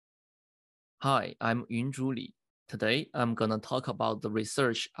Hi, I'm Yunzhu Li. Today, I'm going to talk about the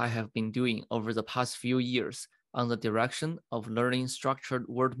research I have been doing over the past few years on the direction of learning structured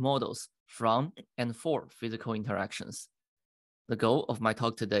word models from and for physical interactions. The goal of my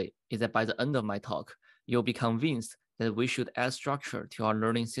talk today is that by the end of my talk, you'll be convinced that we should add structure to our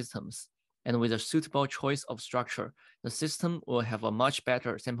learning systems. And with a suitable choice of structure, the system will have a much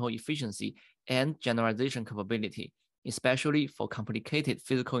better sample efficiency and generalization capability, especially for complicated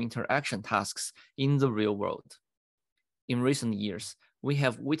physical interaction tasks in the real world. In recent years, we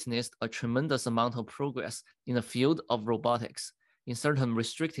have witnessed a tremendous amount of progress in the field of robotics. In certain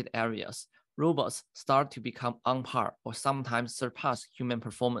restricted areas, robots start to become on par or sometimes surpass human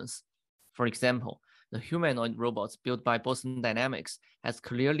performance. For example, the humanoid robots built by Boston Dynamics has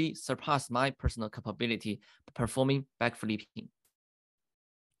clearly surpassed my personal capability performing backflipping.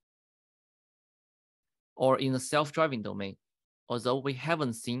 Or in the self-driving domain, although we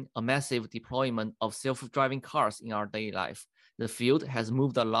haven't seen a massive deployment of self-driving cars in our daily life, the field has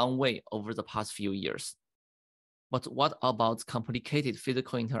moved a long way over the past few years. But what about complicated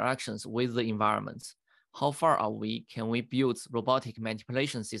physical interactions with the environment? How far can we build robotic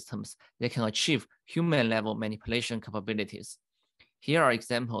manipulation systems that can achieve human-level manipulation capabilities? Here are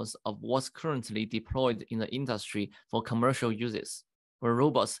examples of what's currently deployed in the industry for commercial uses, where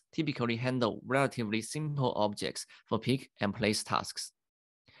robots typically handle relatively simple objects for pick and place tasks.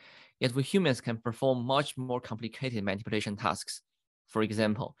 Yet we humans can perform much more complicated manipulation tasks. For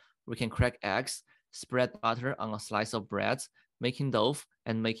example, we can crack eggs, spread butter on a slice of bread, making dough,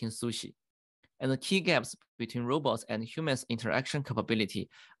 and making sushi. And the key gaps between robots and humans' interaction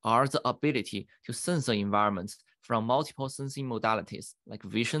capability are the ability to sense the environment from multiple sensing modalities like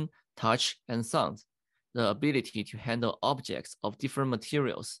vision, touch, and sound, the ability to handle objects of different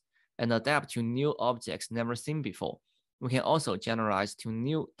materials, and adapt to new objects never seen before. We can also generalize to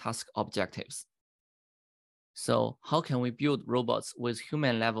new task objectives. So how can we build robots with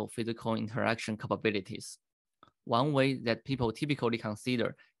human-level physical interaction capabilities? One way that people typically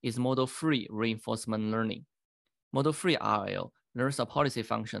consider is model-free reinforcement learning. Model-free RL learns a policy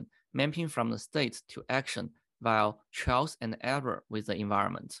function mapping from the state to action via trials and error with the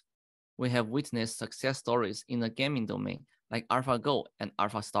environment. We have witnessed success stories in the gaming domain like AlphaGo and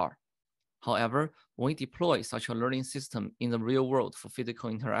AlphaStar. However, when we deploy such a learning system in the real world for physical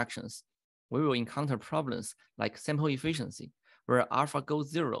interactions, we will encounter problems like sample efficiency, where AlphaGo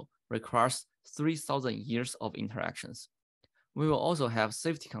 0 requires 3,000 years of interactions. We will also have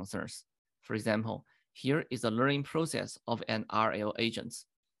safety concerns. For example, here is the learning process of an RL agent.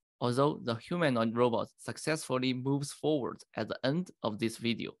 Although the humanoid robot successfully moves forward at the end of this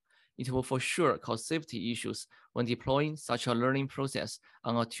video, it will for sure cause safety issues when deploying such a learning process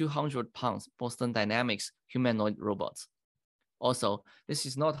on a 200-pound Boston Dynamics humanoid robot. Also, this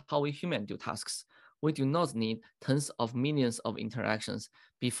is not how we humans do tasks. We do not need tens of millions of interactions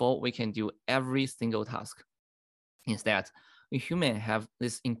before we can do every single task. Instead, we humans have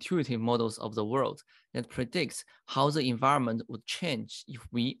these intuitive models of the world that predicts how the environment would change if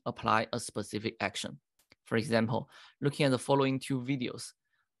we apply a specific action. For example, looking at the following two videos,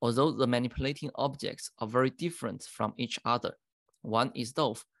 although the manipulating objects are very different from each other, one is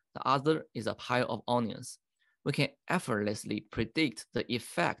dough, the other is a pile of onions, we can effortlessly predict the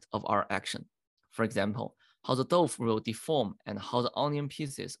effect of our action. For example, how the dough will deform and how the onion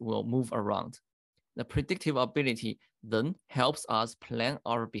pieces will move around. The predictive ability then helps us plan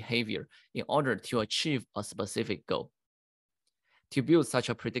our behavior in order to achieve a specific goal. To build such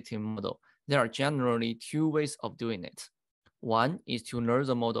a predictive model, there are generally two ways of doing it. One is to learn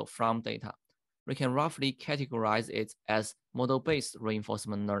the model from data. We can roughly categorize it as model-based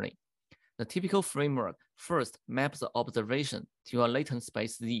reinforcement learning. The typical framework first maps the observation to a latent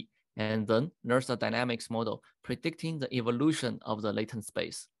space Z, and then learns a dynamics model predicting the evolution of the latent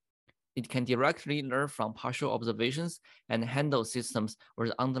space. It can directly learn from partial observations and handle systems where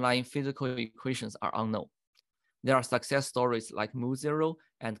the underlying physical equations are unknown. There are success stories like Mu0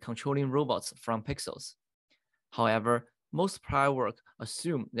 and controlling robots from pixels. However, most prior work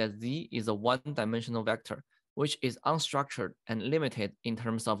assume that Z is a one-dimensional vector, which is unstructured and limited in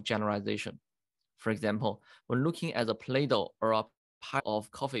terms of generalization. For example, when looking at a Play-Doh or a pile of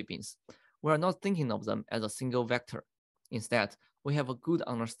coffee beans, we are not thinking of them as a single vector. Instead, we have a good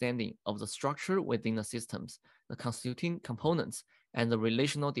understanding of the structure within the systems, the constituting components, and the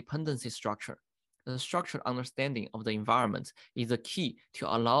relational dependency structure. The structured understanding of the environment is the key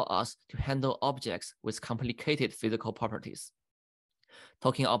to allow us to handle objects with complicated physical properties.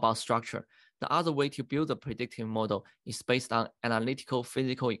 Talking about structure, the other way to build a predictive model is based on analytical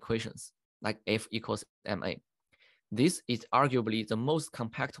physical equations, like F equals ma. This is arguably the most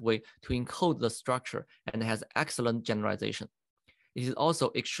compact way to encode the structure and has excellent generalization. It is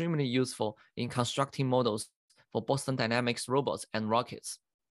also extremely useful in constructing models for Boston Dynamics robots and rockets.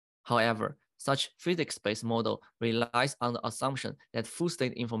 However, such physics-based model relies on the assumption that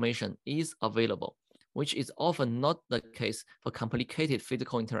full-state information is available, which is often not the case for complicated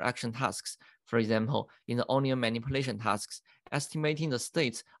physical interaction tasks. For example, in the onion manipulation tasks, estimating the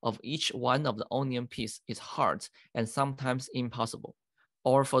states of each one of the onion piece is hard and sometimes impossible.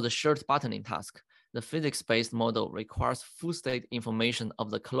 Or for the shirt buttoning task, the physics-based model requires full-state information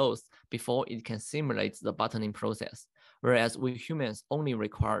of the clothes before it can simulate the buttoning process, whereas we humans only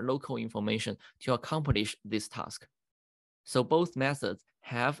require local information to accomplish this task. So both methods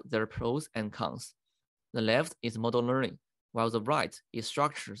have their pros and cons. The left is model learning, while the right is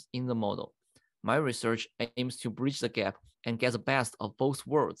structures in the model. My research aims to bridge the gap and get the best of both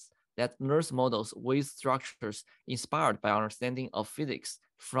worlds that learns models with structures inspired by understanding of physics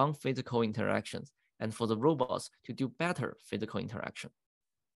from physical interactions, and for the robots to do better physical interaction.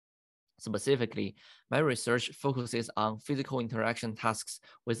 Specifically, my research focuses on physical interaction tasks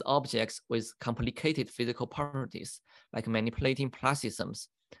with objects with complicated physical properties, like manipulating plastisms,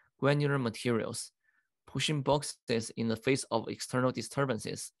 granular materials, pushing boxes in the face of external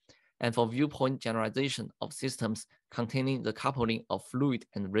disturbances, and for viewpoint generalization of systems containing the coupling of fluid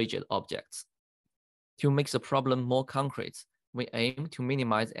and rigid objects. To make the problem more concrete, we aim to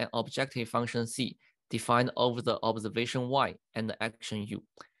minimize an objective function C defined over the observation Y and the action U.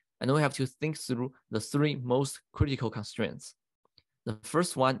 And we have to think through the three most critical constraints. The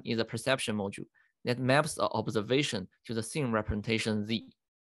first one is a perception module that maps the observation to the scene representation Z.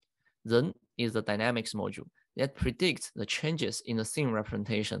 Then is the dynamics module that predicts the changes in the scene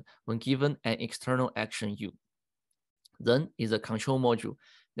representation when given an external action U. Then is a control module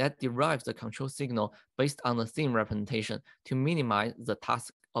that derives the control signal based on the scene representation to minimize the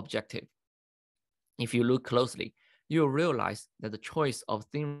task objective. If you look closely, you will realize that the choice of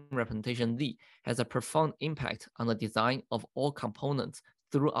scene representation Z has a profound impact on the design of all components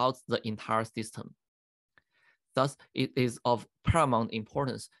throughout the entire system. Thus, it is of paramount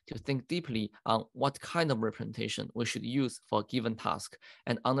importance to think deeply on what kind of representation we should use for a given task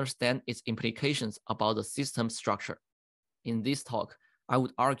and understand its implications about the system structure. In this talk, I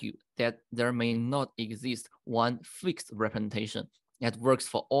would argue that there may not exist one fixed representation that works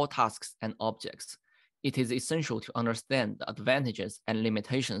for all tasks and objects. It is essential to understand the advantages and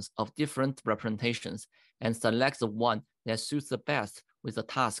limitations of different representations and select the one that suits the best with the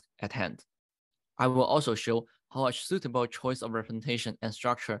task at hand. I will also show how a suitable choice of representation and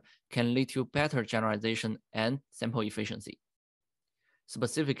structure can lead to better generalization and sample efficiency.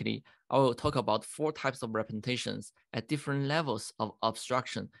 Specifically, I will talk about 4 types of representations at different levels of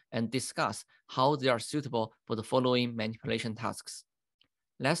abstraction and discuss how they are suitable for the following manipulation tasks.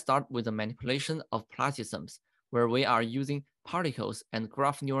 Let's start with the manipulation of plastisms, where we are using particles and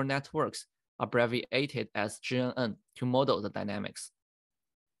graph neural networks, abbreviated as GNN, to model the dynamics.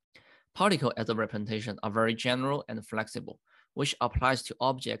 Particles as a representation are very general and flexible, which applies to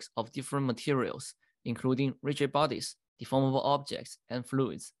objects of different materials, including rigid bodies, deformable objects, and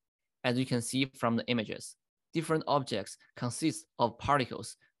fluids. As you can see from the images, different objects consist of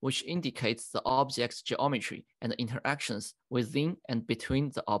particles, which indicates the object's geometry and the interactions within and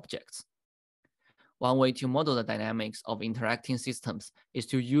between the objects. One way to model the dynamics of interacting systems is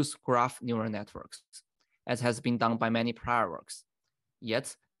to use graph neural networks, as has been done by many prior works.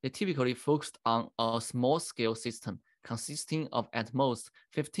 Yet, they typically focused on a small-scale system consisting of at most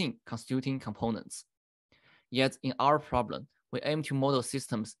 15 constituting components. Yet in our problem, we aim to model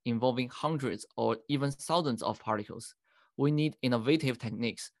systems involving hundreds or even thousands of particles. We need innovative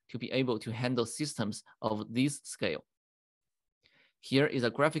techniques to be able to handle systems of this scale. Here is a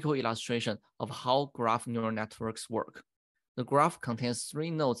graphical illustration of how graph neural networks work. The graph contains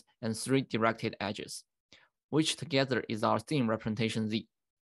 3 nodes and 3 directed edges, which together is our scene representation Z.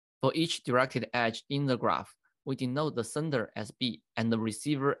 For each directed edge in the graph, we denote the sender as B and the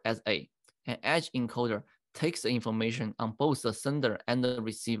receiver as A. An edge encoder takes the information on both the sender and the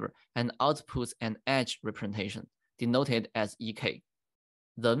receiver and outputs an edge representation, denoted as EK.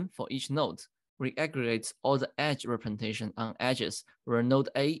 Then, for each node, we aggregate all the edge representation on edges where node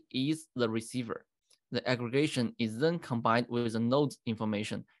A is the receiver. The aggregation is then combined with the node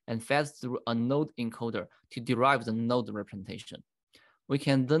information and fed through a node encoder to derive the node representation. We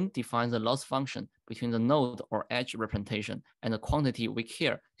can then define the loss function between the node or edge representation and the quantity we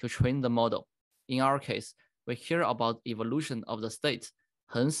care to train the model. In our case, we care about evolution of the state.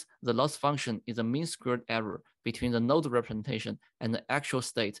 Hence, the loss function is a mean squared error between the node representation and the actual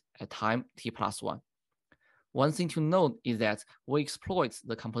state at time t+1. One thing to note is that we exploit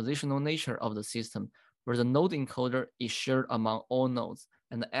the compositional nature of the system, where the node encoder is shared among all nodes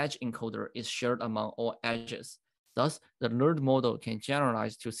and the edge encoder is shared among all edges. Thus, the learned model can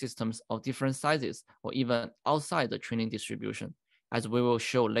generalize to systems of different sizes or even outside the training distribution, as we will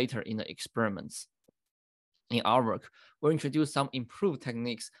show later in the experiments. In our work, we'll introduce some improved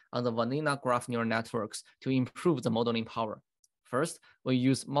techniques on the vanilla graph neural networks to improve the modeling power. First, we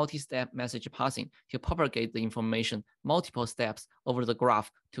use multi-step message passing to propagate the information multiple steps over the graph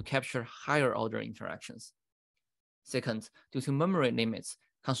to capture higher order interactions. Second, due to memory limits,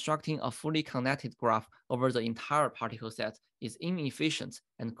 constructing a fully connected graph over the entire particle set is inefficient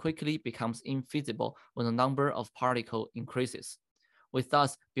and quickly becomes infeasible when the number of particles increases. We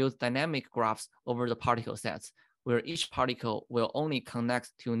thus build dynamic graphs over the particle sets, where each particle will only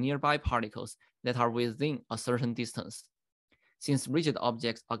connect to nearby particles that are within a certain distance. Since rigid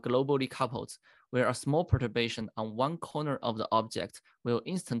objects are globally coupled, where a small perturbation on one corner of the object will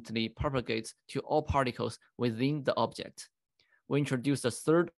instantly propagate to all particles within the object. We introduce a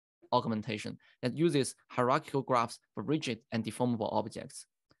third augmentation that uses hierarchical graphs for rigid and deformable objects.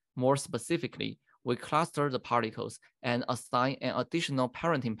 More specifically, we cluster the particles and assign an additional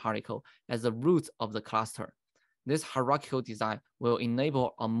parenting particle as the root of the cluster. This hierarchical design will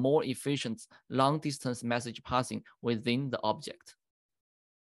enable a more efficient long-distance message passing within the object.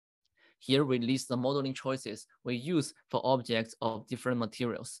 Here we list the modeling choices we use for objects of different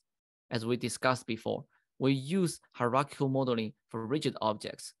materials. As we discussed before, we use hierarchical modeling for rigid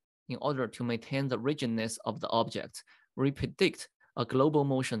objects. In order to maintain the rigidness of the object, we predict a global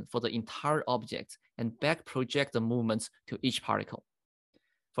motion for the entire object and back project the movements to each particle.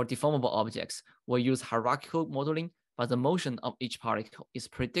 For deformable objects, we use hierarchical modeling, but the motion of each particle is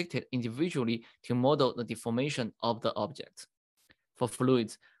predicted individually to model the deformation of the object. For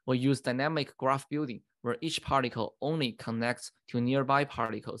fluids, we use dynamic graph building, where each particle only connects to nearby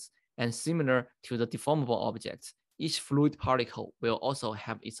particles, and similar to the deformable objects, each fluid particle will also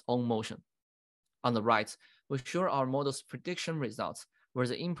have its own motion. On the right, we show our model's prediction results, where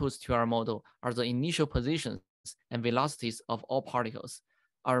the inputs to our model are the initial positions and velocities of all particles.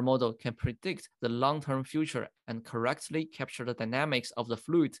 Our model can predict the long-term future and correctly capture the dynamics of the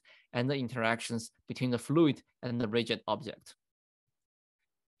fluid and the interactions between the fluid and the rigid object.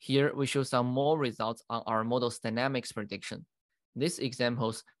 Here, we show some more results on our model's dynamics prediction. This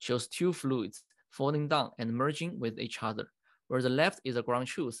example shows two fluids falling down and merging with each other, where the left is the ground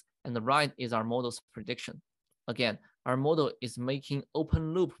truth and the right is our model's prediction. Again, our model is making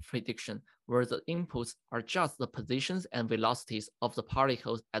open loop prediction, where the inputs are just the positions and velocities of the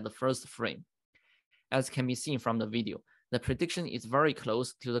particles at the first frame. As can be seen from the video, the prediction is very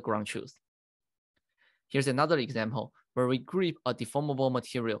close to the ground truth. Here's another example where we grip a deformable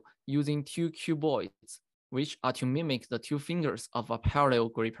material using two cuboids, which are to mimic the two fingers of a parallel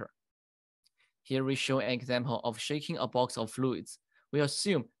gripper. Here we show an example of shaking a box of fluids. We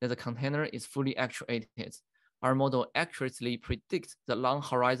assume that the container is fully actuated. Our model accurately predicts the long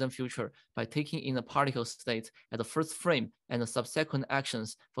horizon future by taking in the particle state at the first frame and the subsequent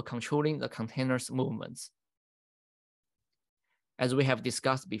actions for controlling the container's movements. As we have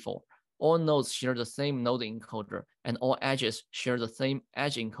discussed before, all nodes share the same node encoder and all edges share the same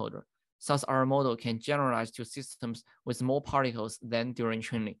edge encoder. Thus, our model can generalize to systems with more particles than during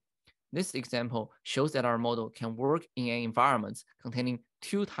training. This example shows that our model can work in an environment containing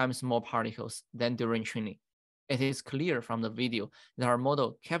 2 times more particles than during training. It is clear from the video that our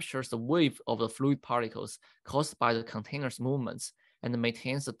model captures the wave of the fluid particles caused by the container's movements and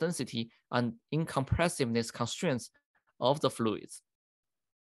maintains the density and incompressiveness constraints of the fluids.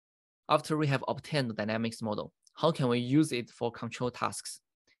 After we have obtained the dynamics model, how can we use it for control tasks?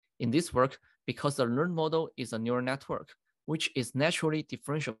 In this work, because the learned model is a neural network, which is naturally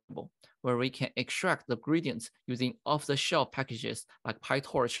differentiable, where we can extract the gradients using off-the-shelf packages like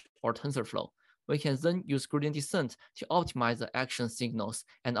PyTorch or TensorFlow. We can then use gradient descent to optimize the action signals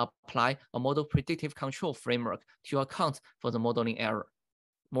and apply a model predictive control framework to account for the modeling error.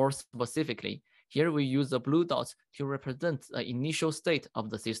 More specifically, here we use the blue dots to represent the initial state of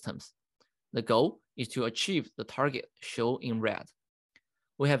the systems. The goal is to achieve the target shown in red.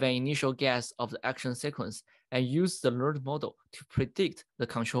 We have an initial guess of the action sequence and use the learned model to predict the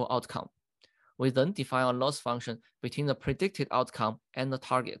control outcome. We then define a loss function between the predicted outcome and the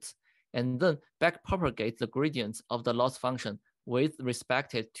targets, and then backpropagate the gradients of the loss function with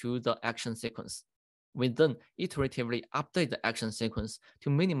respect to the action sequence. We then iteratively update the action sequence to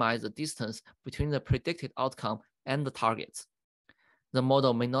minimize the distance between the predicted outcome and the targets. The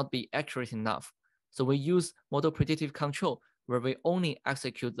model may not be accurate enough, so we use model predictive control, where we only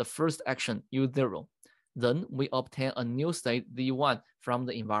execute the first action U0. Then we obtain a new state Z1 from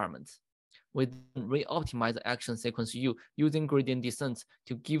the environment. We then re-optimize the action sequence U using gradient descent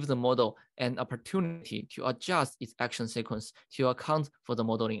to give the model an opportunity to adjust its action sequence to account for the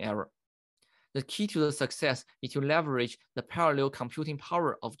modeling error. The key to the success is to leverage the parallel computing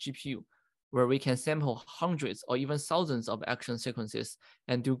power of GPU, where we can sample hundreds or even thousands of action sequences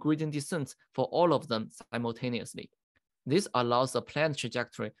and do gradient descent for all of them simultaneously. This allows the planned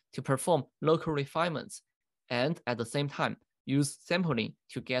trajectory to perform local refinements and at the same time use sampling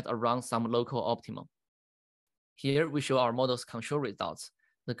to get around some local optimum. Here we show our model's control results.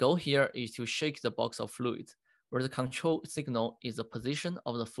 The goal here is to shake the box of fluid, where the control signal is the position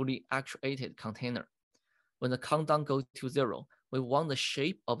of the fully actuated container. When the countdown goes to 0, we want the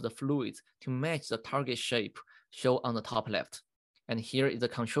shape of the fluid to match the target shape shown on the top left. And here is the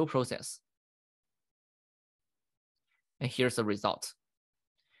control process. And here's the result.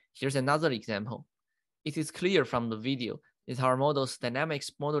 Here's another example. It is clear from the video that our model's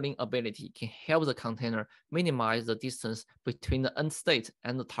dynamics modeling ability can help the container minimize the distance between the end state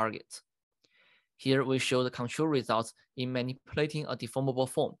and the target. Here we show the control results in manipulating a deformable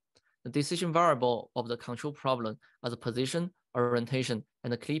form. The decision variable of the control problem are the position, orientation,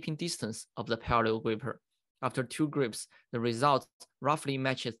 and the clipping distance of the parallel gripper. After 2 grips, the result roughly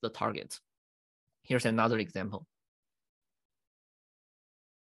matches the target. Here's another example.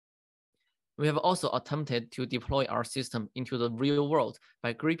 We have also attempted to deploy our system into the real world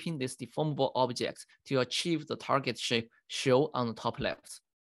by gripping this deformable object to achieve the target shape shown on the top left.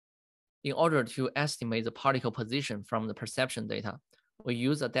 In order to estimate the particle position from the perception data, we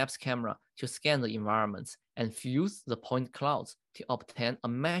use a depth camera to scan the environments and fuse the point clouds to obtain a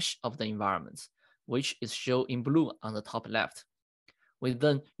mesh of the environments, which is shown in blue on the top left. We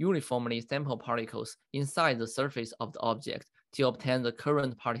then uniformly sample particles inside the surface of the object to obtain the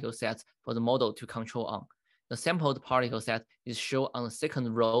current particle set for the model to control on. The sampled particle set is shown on the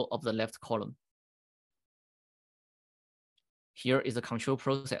second row of the left column. Here is the control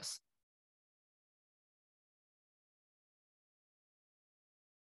process.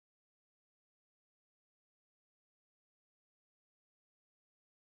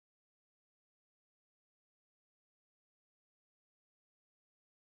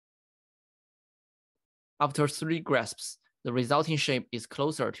 After 3 grasps, the resulting shape is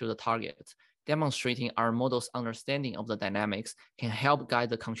closer to the target, demonstrating our model's understanding of the dynamics can help guide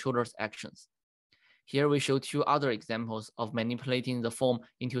the controller's actions. Here we show 2 other examples of manipulating the form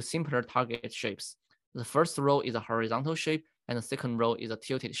into simpler target shapes. The first row is a horizontal shape, and the second row is a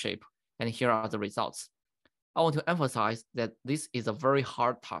tilted shape, and here are the results. I want to emphasize that this is a very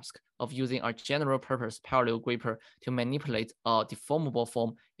hard task of using a general purpose parallel gripper to manipulate a deformable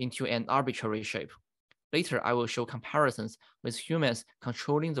form into an arbitrary shape. Later, I will show comparisons with humans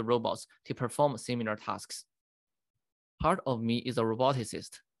controlling the robots to perform similar tasks. Part of me is a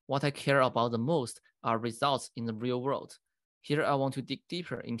roboticist. What I care about the most are results in the real world. Here, I want to dig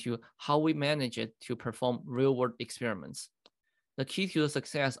deeper into how we manage it to perform real-world experiments. The key to the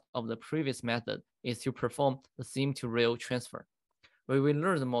success of the previous method is to perform the sim-to-real transfer, where we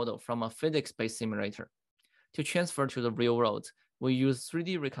learn the model from a physics-based simulator. To transfer to the real world, we use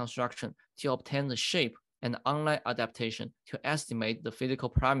 3D reconstruction to obtain the shape and online adaptation to estimate the physical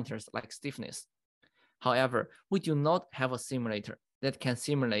parameters like stiffness. However, we do not have a simulator that can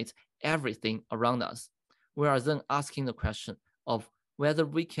simulate everything around us. We are then asking the question of whether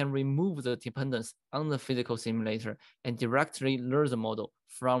we can remove the dependence on the physical simulator and directly learn the model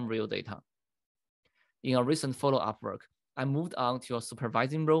from real data. In a recent follow-up work, I moved on to a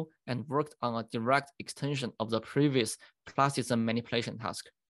supervising role and worked on a direct extension of the previous classism manipulation task,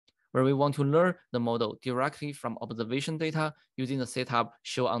 where we want to learn the model directly from observation data using the setup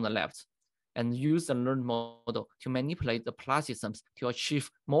shown on the left, and use the learned model to manipulate the classisms to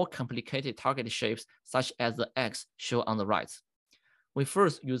achieve more complicated target shapes, such as the X shown on the right. We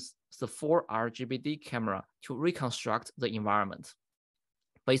first use the 4RGBD camera to reconstruct the environment.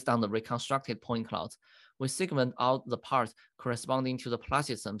 Based on the reconstructed point clouds, we segment out the parts corresponding to the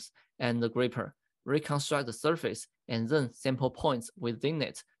classisms and the gripper, reconstruct the surface, and then sample points within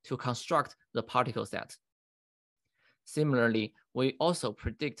it to construct the particle set. Similarly, we also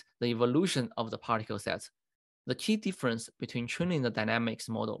predict the evolution of the particle set. The key difference between training the dynamics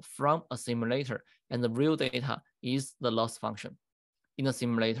model from a simulator and the real data is the loss function. In a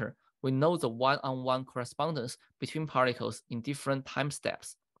simulator, we know the one-on-one correspondence between particles in different time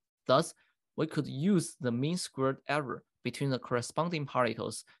steps. Thus, we could use the mean squared error between the corresponding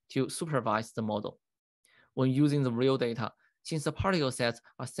particles to supervise the model. When using the real data, since the particle sets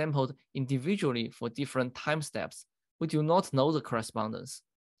are sampled individually for different time steps, we do not know the correspondence.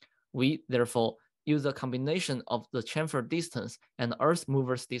 We, therefore, use a combination of the chamfer distance and Earth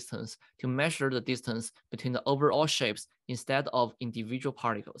mover's distance to measure the distance between the overall shapes instead of individual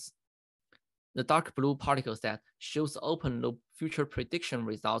particles. The dark blue particle set shows open loop future prediction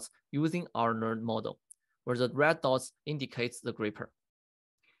results using our learned model, where the red dots indicates the gripper.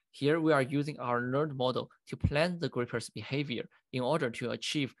 Here we are using our learned model to plan the gripper's behavior in order to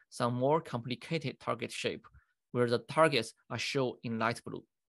achieve some more complicated target shape, where the targets are shown in light blue.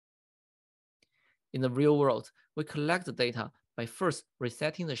 In the real world, we collect the data by first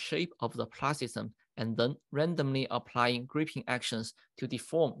resetting the shape of the plastism and then randomly applying gripping actions to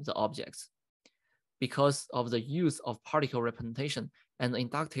deform the objects. Because of the use of particle representation and the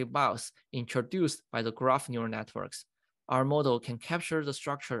inductive bias introduced by the graph neural networks, our model can capture the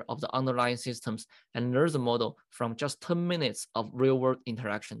structure of the underlying systems and learn the model from just 10 minutes of real-world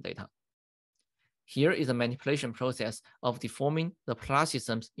interaction data. Here is a manipulation process of deforming the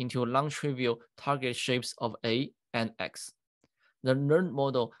plastisms into non-trivial target shapes of A and X. The learned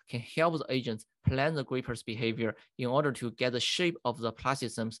model can help the agents plan the gripper's behavior in order to get the shape of the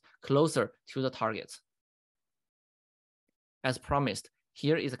plastisms closer to the targets. As promised,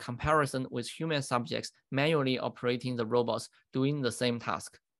 here is a comparison with human subjects manually operating the robots doing the same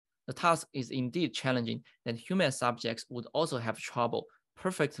task. The task is indeed challenging, and human subjects would also have trouble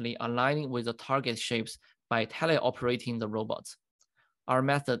perfectly aligning with the target shapes by teleoperating the robots. Our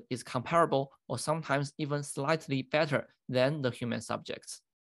method is comparable or sometimes even slightly better than the human subjects.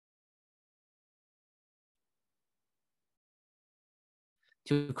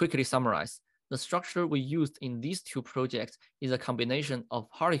 To quickly summarize, the structure we used in these two projects is a combination of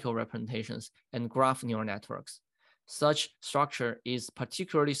particle representations and graph neural networks. Such structure is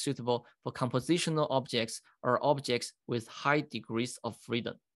particularly suitable for compositional objects or objects with high degrees of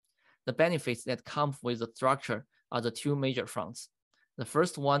freedom. The benefits that come with the structure are the two major fronts. The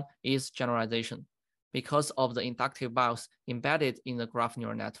first one is generalization. Because of the inductive bias embedded in the graph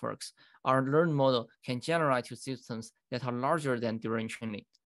neural networks, our learned model can generalize to systems that are larger than during training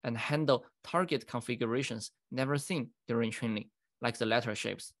and handle target configurations never seen during training, like the letter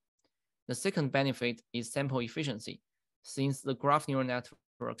shapes. The second benefit is sample efficiency. Since the graph neural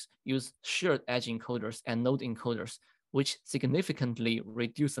networks use shared edge encoders and node encoders, which significantly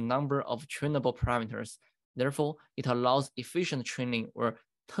reduce the number of trainable parameters, therefore, it allows efficient training where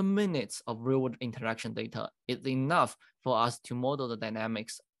 10 minutes of real-world interaction data is enough for us to model the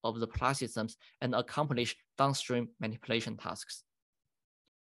dynamics of the plastisms and accomplish downstream manipulation tasks.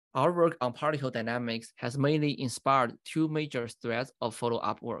 Our work on particle dynamics has mainly inspired two major threads of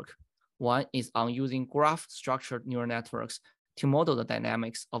follow-up work. One is on using graph-structured neural networks to model the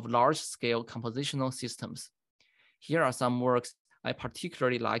dynamics of large-scale compositional systems. Here are some works I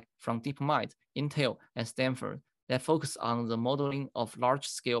particularly like from DeepMind, Intel, and Stanford that focus on the modeling of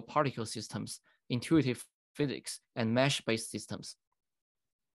large-scale particle systems, intuitive physics, and mesh-based systems.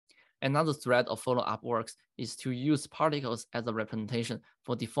 Another thread of follow-up works is to use particles as a representation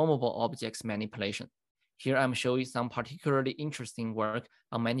for deformable objects manipulation. Here I'm showing some particularly interesting work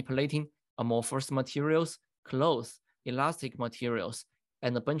on manipulating amorphous materials, clothes, elastic materials,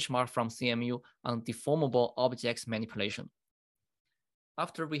 and the benchmark from CMU on deformable objects manipulation.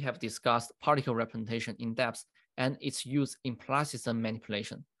 After we have discussed particle representation in depth and its use in plastism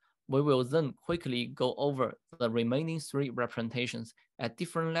manipulation, we will then quickly go over the remaining three representations at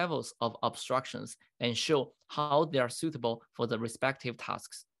different levels of abstractions and show how they are suitable for the respective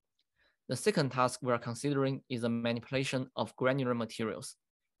tasks. The second task we are considering is the manipulation of granular materials,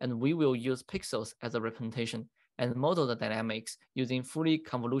 and we will use pixels as a representation and model the dynamics using fully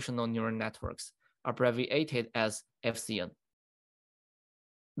convolutional neural networks, abbreviated as FCN.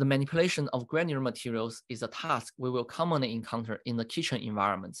 The manipulation of granular materials is a task we will commonly encounter in the kitchen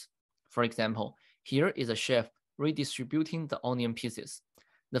environments. For example, here is a chef redistributing the onion pieces.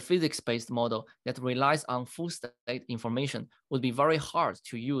 The physics-based model that relies on full state information would be very hard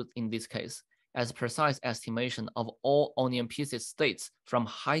to use in this case, as precise estimation of all onion pieces states from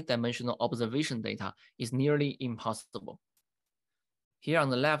high-dimensional observation data is nearly impossible. Here on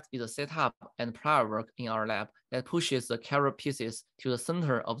the left is a setup and prior work in our lab that pushes the carrot pieces to the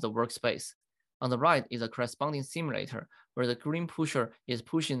center of the workspace. On the right is a corresponding simulator where the green pusher is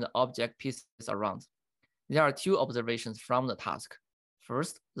pushing the object pieces around. There are two observations from the task.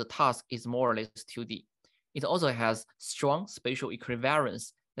 First, the task is more or less 2D. It also has strong spatial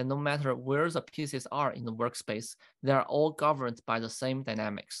equivariance that no matter where the pieces are in the workspace, they are all governed by the same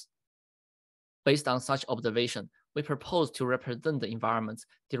dynamics. Based on such observation, we propose to represent the environments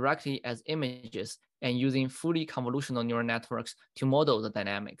directly as images and using fully convolutional neural networks to model the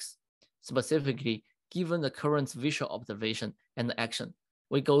dynamics. Specifically, given the current visual observation and the action,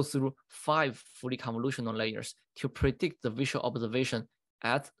 We go through 5 fully convolutional layers to predict the visual observation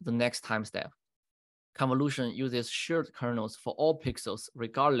at the next time step. Convolution uses shared kernels for all pixels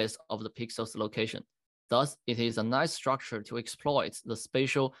regardless of the pixel's location. Thus, it is a nice structure to exploit the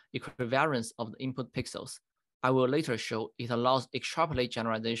spatial equivariance of the input pixels. I will later show it allows extrapolate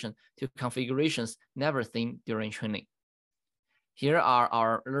generalization to configurations never seen during training. Here are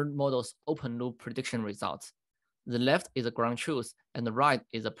our learned model's open loop prediction results. The left is a ground truth and the right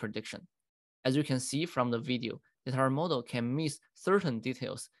is a prediction. As you can see from the video, that our model can miss certain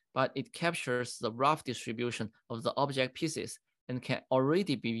details, but it captures the rough distribution of the object pieces and can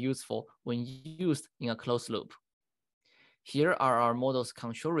already be useful when used in a closed loop. Here are our model's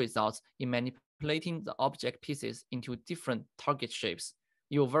control results in manipulating the object pieces into different target shapes.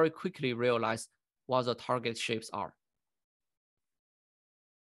 You will very quickly realize what the target shapes are.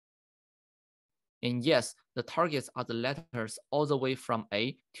 And yes, the targets are the letters all the way from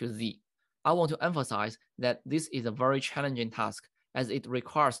A to Z. I want to emphasize that this is a very challenging task as it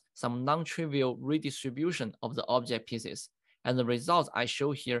requires some non-trivial redistribution of the object pieces, and the results I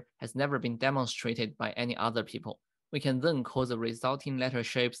show here has never been demonstrated by any other people. We can then call the resulting letter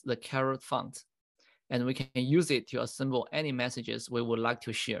shapes the caret font, and we can use it to assemble any messages we would like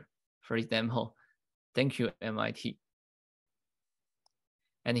to share. For example, thank you, MIT.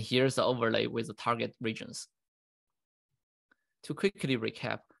 And here's the overlay with the target regions. To quickly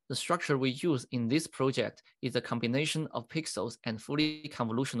recap, the structure we use in this project is a combination of pixels and fully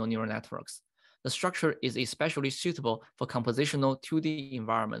convolutional neural networks. The structure is especially suitable for compositional 2D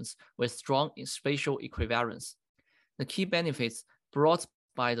environments with strong spatial equivariance. The key benefits brought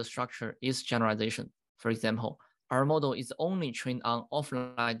by the structure is generalization. For example, our model is only trained on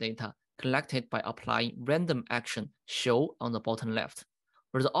offline data collected by applying random action show on the bottom left,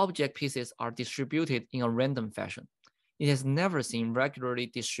 where the object pieces are distributed in a random fashion. It has never seen regularly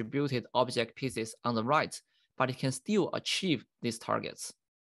distributed object pieces on the right, but it can still achieve these targets.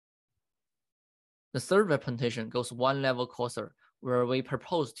 The third representation goes one level closer, where we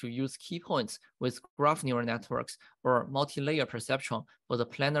propose to use key points with graph neural networks or multi-layer perceptron for the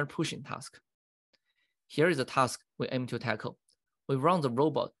planar pushing task. Here is the task we aim to tackle. We run the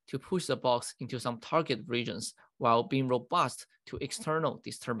robot to push the box into some target regions while being robust to external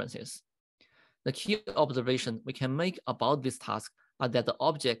disturbances. The key observation we can make about this task are that the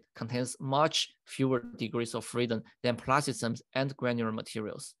object contains much fewer degrees of freedom than plastisms and granular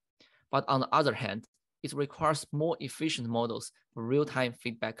materials. But on the other hand, it requires more efficient models for real-time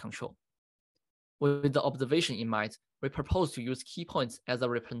feedback control. With the observation in mind, we propose to use key points as a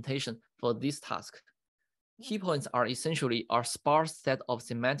representation for this task. Key points are essentially a sparse set of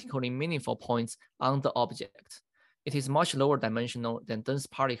semantically meaningful points on the object. It is much lower dimensional than dense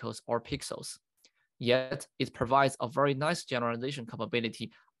particles or pixels. Yet, it provides a very nice generalization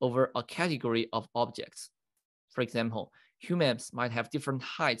capability over a category of objects. For example, humans might have different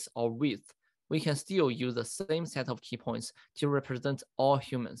heights or width. We can still use the same set of key points to represent all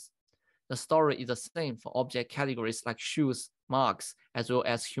humans. The story is the same for object categories like shoes, marks, as well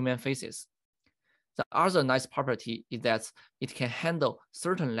as human faces. The other nice property is that it can handle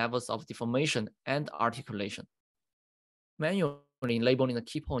certain levels of deformation and articulation. Manually labeling the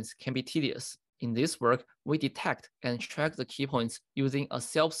key points can be tedious. In this work, we detect and track the key points using a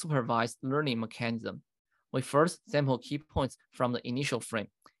self-supervised learning mechanism. We first sample key points from the initial frame,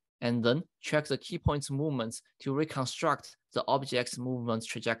 and then track the key points movements to reconstruct the object's movement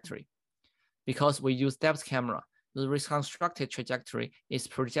trajectory. Because we use depth camera, the reconstructed trajectory is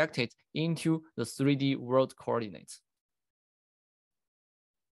projected into the 3D world coordinates.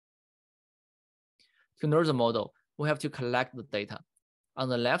 To learn the model, we have to collect the data. On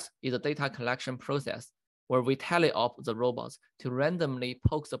the left is the data collection process, where we tally up the robots to randomly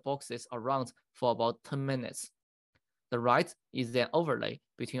poke the boxes around for about 10 minutes. The right is an overlay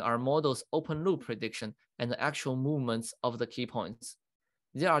between our model's open loop prediction and the actual movements of the key points.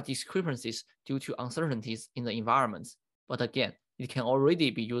 There are discrepancies due to uncertainties in the environment, but again, it can already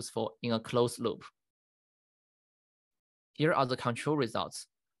be useful in a closed loop. Here are the control results.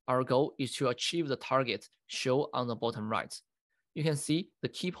 Our goal is to achieve the target shown on the bottom right. You can see the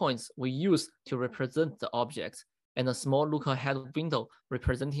key points we use to represent the object and a small look-ahead window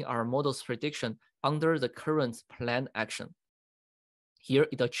representing our model's prediction under the current planned action. Here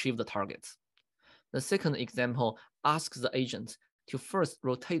it achieved the target. The second example asks the agent to first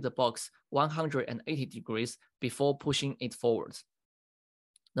rotate the box 180 degrees before pushing it forward.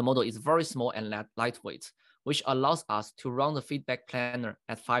 The model is very small and lightweight, which allows us to run the feedback planner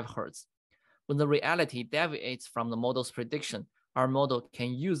at 5 Hz. When the reality deviates from the model's prediction, our model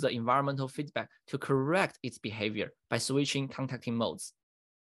can use the environmental feedback to correct its behavior by switching contacting modes.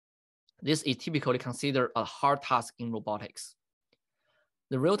 This is typically considered a hard task in robotics.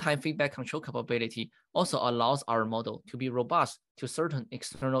 The real-time feedback control capability also allows our model to be robust to certain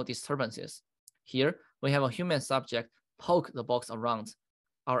external disturbances. Here, we have a human subject poke the box around.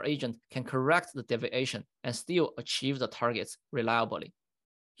 Our agent can correct the deviation and still achieve the targets reliably.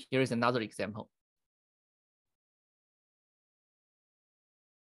 Here is another example.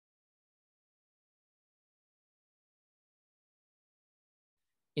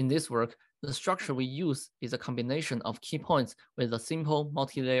 In this work, the structure we use is a combination of key points with a simple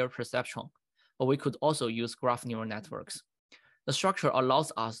multi-layer perceptron, but we could also use graph neural networks. The structure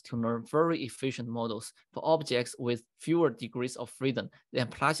allows us to learn very efficient models for objects with fewer degrees of freedom than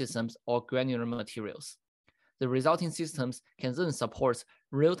plasticisms or granular materials. The resulting systems can then support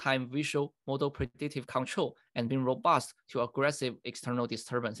real-time visual model predictive control and be robust to aggressive external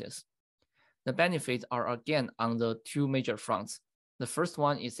disturbances. The benefits are again on the two major fronts. The first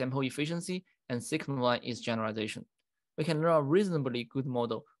one is sample efficiency, and second one is generalization. We can learn a reasonably good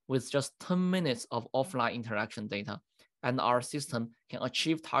model with just 10 minutes of offline interaction data, and our system can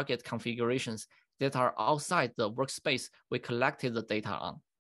achieve target configurations that are outside the workspace we collected the data on.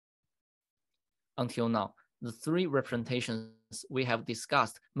 Until now, the three representations we have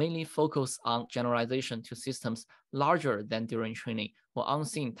discussed mainly focus on generalization to systems larger than during training or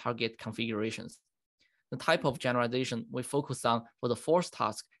unseen target configurations. The type of generalization we focus on for the fourth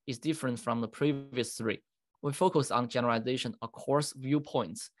task is different from the previous three. We focus on generalization across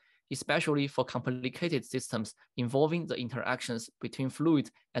viewpoints, especially for complicated systems involving the interactions between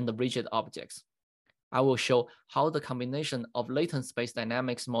fluid and the rigid objects. I will show how the combination of latent space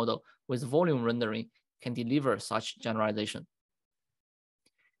dynamics model with volume rendering can deliver such generalization.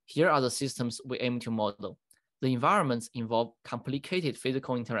 Here are the systems we aim to model. The environments involve complicated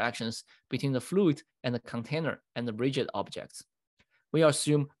physical interactions between the fluid and the container and the rigid objects. We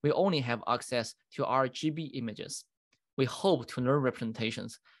assume we only have access to RGB images. We hope to learn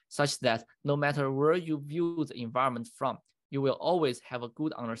representations such that no matter where you view the environment from, you will always have a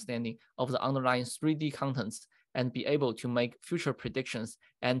good understanding of the underlying 3D contents and be able to make future predictions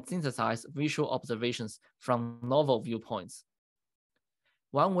and synthesize visual observations from novel viewpoints.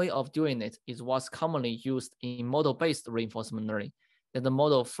 One way of doing it is what's commonly used in model-based reinforcement learning, that the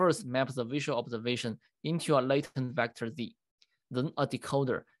model first maps the visual observation into a latent vector Z. Then a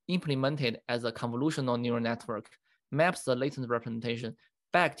decoder, implemented as a convolutional neural network, maps the latent representation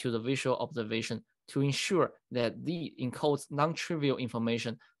back to the visual observation to ensure that Z encodes non-trivial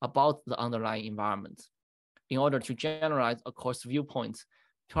information about the underlying environment. In order to generalize across viewpoints,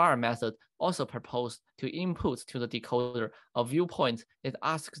 our method also proposed to input to the decoder a viewpoint that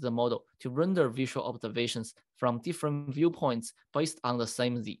asks the model to render visual observations from different viewpoints based on the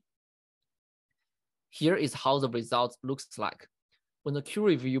same Z. Here is how the result looks like. When the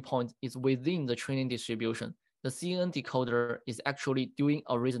query viewpoint is within the training distribution, the CNN decoder is actually doing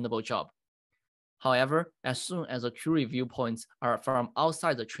a reasonable job. However, as soon as the query viewpoints are from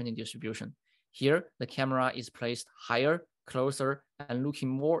outside the training distribution, here the camera is placed higher, closer, and looking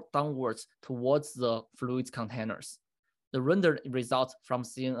more downwards towards the fluid containers. The rendered results from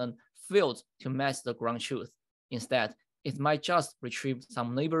CNN failed to match the ground truth. Instead, it might just retrieve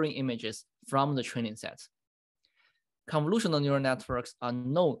some neighboring images from the training set. Convolutional neural networks are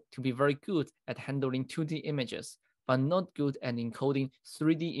known to be very good at handling 2D images, but not good at encoding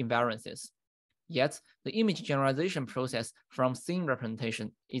 3D invariances. Yet, the image generalization process from scene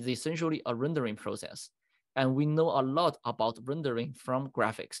representation is essentially a rendering process, and we know a lot about rendering from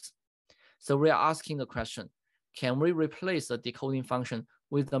graphics. So we are asking the question, can we replace the decoding function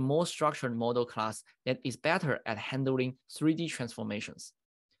with a more structured model class that is better at handling 3D transformations?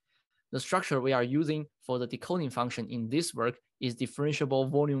 The structure we are using for the decoding function in this work is differentiable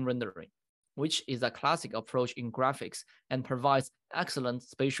volume rendering, which is a classic approach in graphics and provides excellent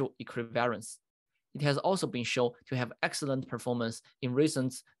spatial equivariance. It has also been shown to have excellent performance in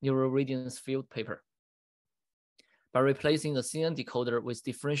recent NeuroRadiance field paper. By replacing the CNN decoder with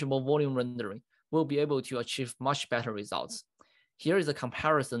differentiable volume rendering, we'll be able to achieve much better results. Here is a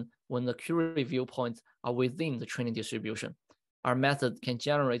comparison when the query viewpoints are within the training distribution. Our method can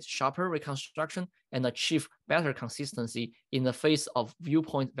generate sharper reconstruction and achieve better consistency in the face of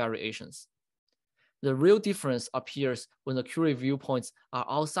viewpoint variations. The real difference appears when the query viewpoints are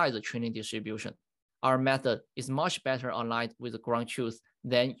outside the training distribution. Our method is much better aligned with the ground truth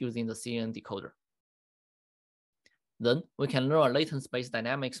than using the CNN decoder. Then we can learn a latent space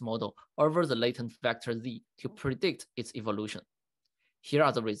dynamics model over the latent vector Z to predict its evolution. Here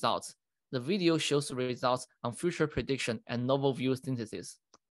are the results. The video shows the results on future prediction and novel view synthesis.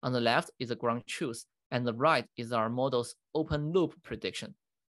 On the left is the ground truth, and the right is our model's open loop prediction.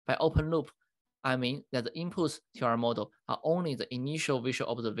 By open loop, I mean that the inputs to our model are only the initial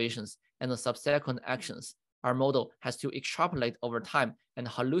visual observations and the subsequent actions. Our model has to extrapolate over time and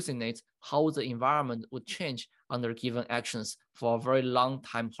hallucinate how the environment would change under given actions for a very long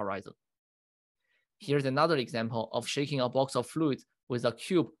time horizon. Here's another example of shaking a box of fluid with a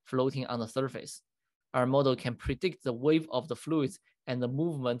cube floating on the surface. Our model can predict the wave of the fluids and the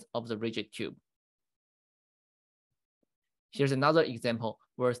movement of the rigid cube. Here's another example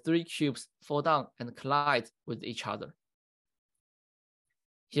where 3 cubes fall down and collide with each other.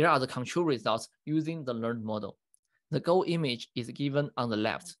 Here are the control results using the learned model. The goal image is given on the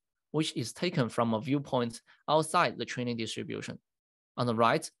left, which is taken from a viewpoint outside the training distribution. On the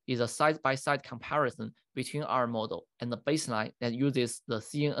right is a side-by-side comparison between our model and the baseline that uses the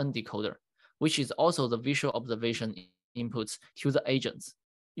CNN decoder, which is also the visual observation inputs to the agents.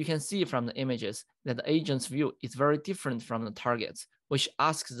 You can see from the images that the agent's view is very different from the targets, which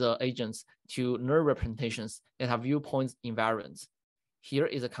asks the agents to learn representations that are viewpoint invariant. Here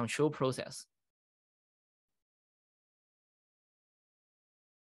is a control process.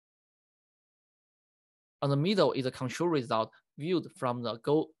 On the middle is a control result viewed from the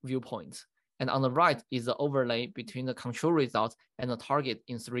goal viewpoint, and on the right is the overlay between the control result and the target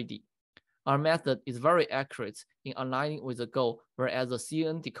in 3D. Our method is very accurate in aligning with the goal, whereas the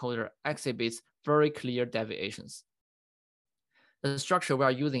CNN decoder exhibits very clear deviations. The structure we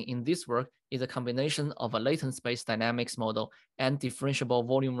are using in this work is a combination of a latent space dynamics model and differentiable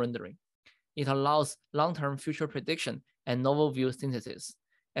volume rendering. It allows long-term future prediction and novel view synthesis,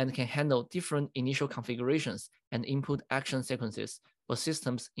 and can handle different initial configurations and input action sequences for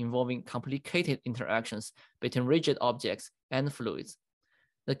systems involving complicated interactions between rigid objects and fluids.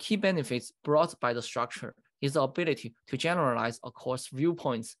 The key benefits brought by the structure is the ability to generalize across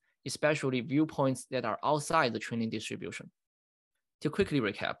viewpoints, especially viewpoints that are outside the training distribution. To quickly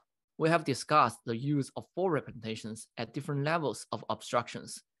recap, we have discussed the use of 4 representations at different levels of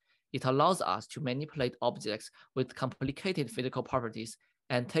abstractions. It allows us to manipulate objects with complicated physical properties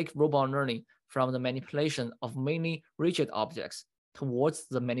and take robot learning from the manipulation of mainly rigid objects towards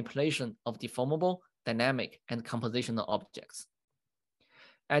the manipulation of deformable, dynamic, and compositional objects.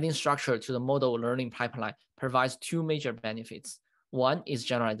 Adding structure to the model learning pipeline provides 2 major benefits. One is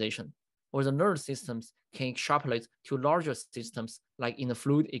generalization, where the learned systems can extrapolate to larger systems like in the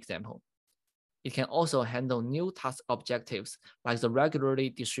fluid example. It can also handle new task objectives like the regularly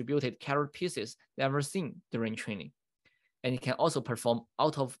distributed carrot pieces never seen during training. And it can also perform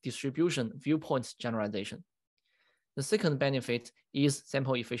out-of-distribution viewpoints generalization. The second benefit is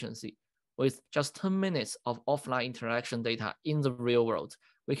sample efficiency. With just 10 minutes of offline interaction data in the real world,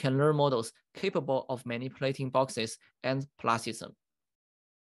 we can learn models capable of manipulating boxes and plasticity.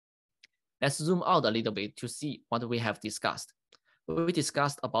 Let's zoom out a little bit to see what we have discussed. We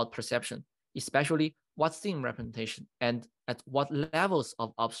discussed about perception, especially what scene representation and at what levels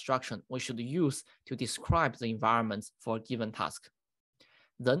of abstraction we should use to describe the environments for a given task.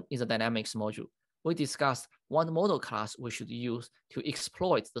 Then is a dynamics module. We discussed what model class we should use to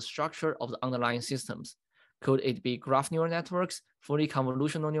exploit the structure of the underlying systems. Could it be graph neural networks, fully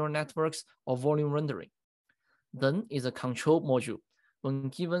convolutional neural networks, or volume rendering? Then is a control module. When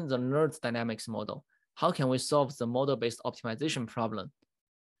given the learned dynamics model, how can we solve the model-based optimization problem?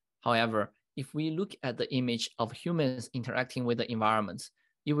 However, if we look at the image of humans interacting with the environment,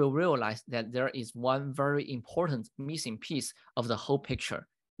 you will realize that there is one very important missing piece of the whole picture,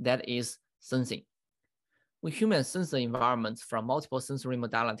 that is sensing. We humans sense the environment from multiple sensory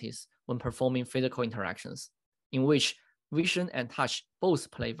modalities when performing physical interactions, in which vision and touch both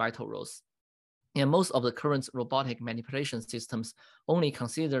play vital roles. And most of the current robotic manipulation systems only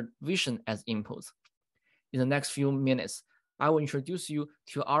consider vision as input. In the next few minutes, I will introduce you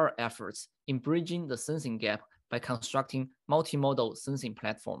to our efforts in bridging the sensing gap by constructing multimodal sensing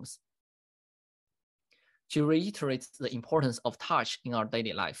platforms. To reiterate the importance of touch in our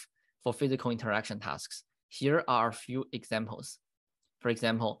daily life for physical interaction tasks, here are a few examples. For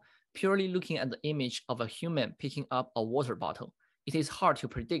example, purely looking at the image of a human picking up a water bottle, it is hard to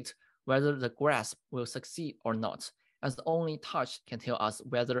predict whether the grasp will succeed or not, as only touch can tell us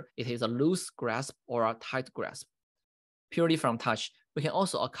whether it is a loose grasp or a tight grasp. Purely from touch, we can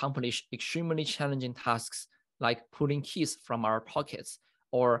also accomplish extremely challenging tasks like pulling keys from our pockets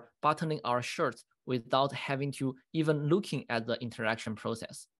or buttoning our shirts without having to even looking at the interaction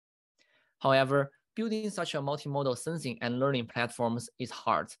process. However, building such a multimodal sensing and learning platforms is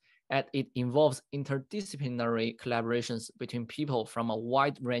hard, as it involves interdisciplinary collaborations between people from a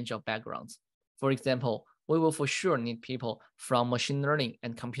wide range of backgrounds. For example, we will for sure need people from machine learning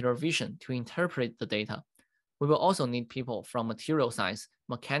and computer vision to interpret the data, We will also need people from material science,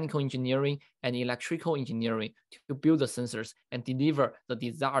 mechanical engineering, and electrical engineering to build the sensors and deliver the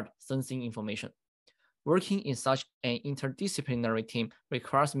desired sensing information. Working in such an interdisciplinary team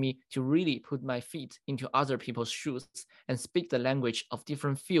requires me to really put my feet into other people's shoes and speak the language of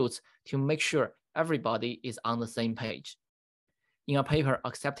different fields to make sure everybody is on the same page. In a paper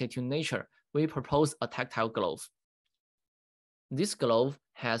accepted to Nature, we propose a tactile glove. This glove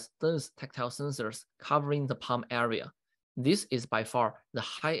has dense tactile sensors covering the palm area. This is by far the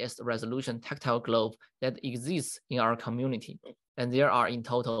highest resolution tactile glove that exists in our community, and there are in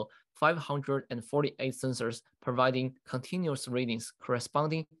total 548 sensors providing continuous readings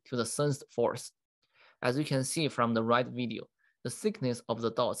corresponding to the sensed force. As you can see from the right video, the thickness of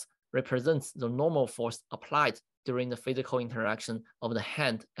the dots represents the normal force applied during the physical interaction of the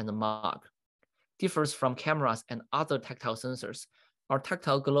hand and the mug. Differs from cameras and other tactile sensors, our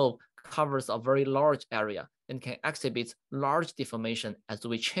tactile glove covers a very large area and can exhibit large deformation as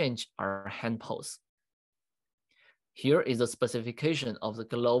we change our hand pose. Here is the specification of the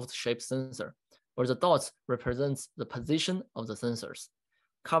glove-shaped sensor, where the dots represents the position of the sensors.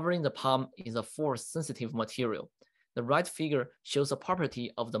 Covering the palm is a force-sensitive material. The right figure shows a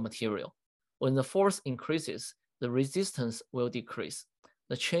property of the material. When the force increases, the resistance will decrease.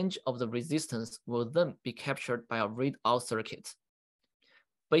 The change of the resistance will then be captured by a readout circuit.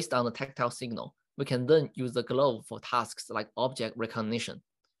 Based on the tactile signal, we can then use the glove for tasks like object recognition.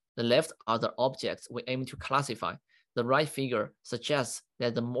 The left are the objects we aim to classify. The right figure suggests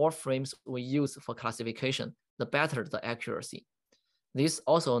that the more frames we use for classification, the better the accuracy. This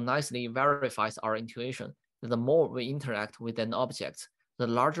also nicely verifies our intuition that the more we interact with an object, the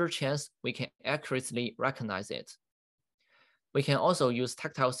larger chance we can accurately recognize it. We can also use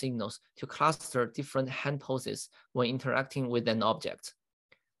tactile signals to cluster different hand poses when interacting with an object.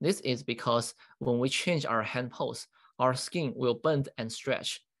 This is because when we change our hand pose, our skin will bend and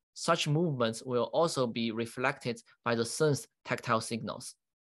stretch. Such movements will also be reflected by the sensed tactile signals.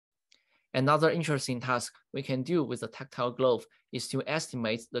 Another interesting task we can do with the tactile glove is to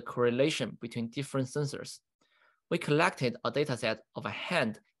estimate the correlation between different sensors. We collected a dataset of a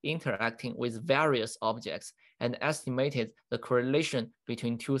hand interacting with various objects and estimated the correlation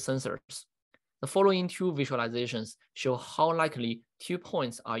between two sensors. The following two visualizations show how likely 2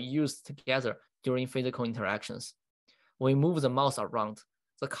 points are used together during physical interactions. When we move the mouse around,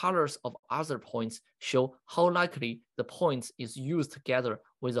 the colors of other points show how likely the point is used together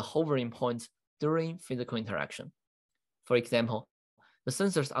with the hovering point during physical interaction. For example, the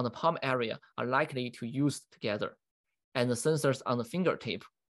sensors on the palm area are likely to use together, and the sensors on the fingertip,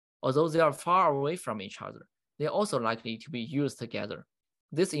 although they are far away from each other, they are also likely to be used together.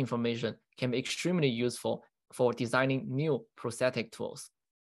 This information can be extremely useful for designing new prosthetic tools.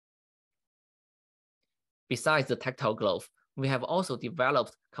 Besides the tactile glove, we have also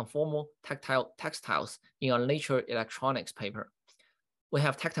developed conformal tactile textiles in our Nature Electronics paper. We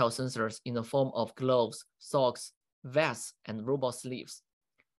have tactile sensors in the form of gloves, socks, vests, and robot sleeves.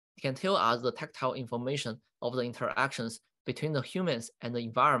 It can tell us the tactile information of the interactions between the humans and the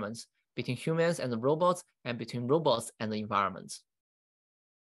environment, between humans and the robots, and between robots and the environment.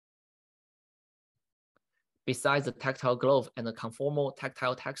 Besides the tactile glove and the conformal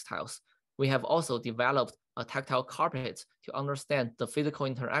tactile textiles, we have also developed a tactile carpet to understand the physical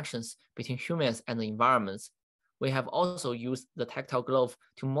interactions between humans and the environments. We have also used the tactile glove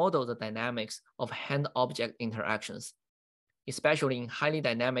to model the dynamics of hand-object interactions, especially in highly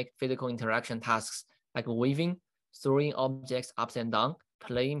dynamic physical interaction tasks like waving, throwing objects up and down,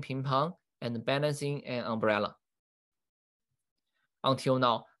 playing ping pong, and balancing an umbrella. Until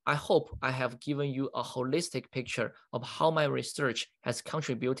now, I hope I have given you a holistic picture of how my research has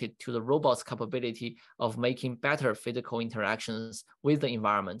contributed to the robot's capability of making better physical interactions with the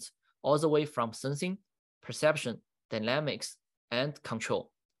environment, all the way from sensing, perception, dynamics, and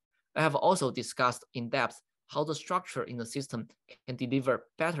control. I have also discussed in depth how the structure in the system can deliver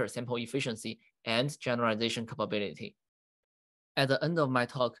better sample efficiency and generalization capability. At the end of my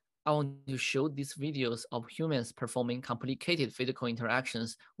talk, I want to show these videos of humans performing complicated physical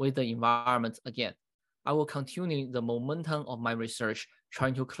interactions with the environment again. I will continue the momentum of my research,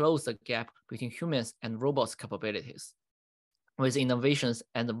 trying to close the gap between humans and robots' capabilities. With innovations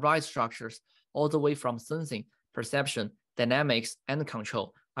and the right structures, all the way from sensing, perception, dynamics, and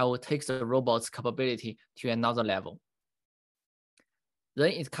control, I will take the robot's capability to another level.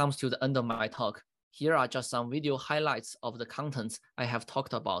 Then it comes to the end of my talk. Here are just some video highlights of the contents I have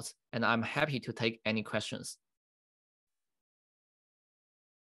talked about, and I'm happy to take any questions.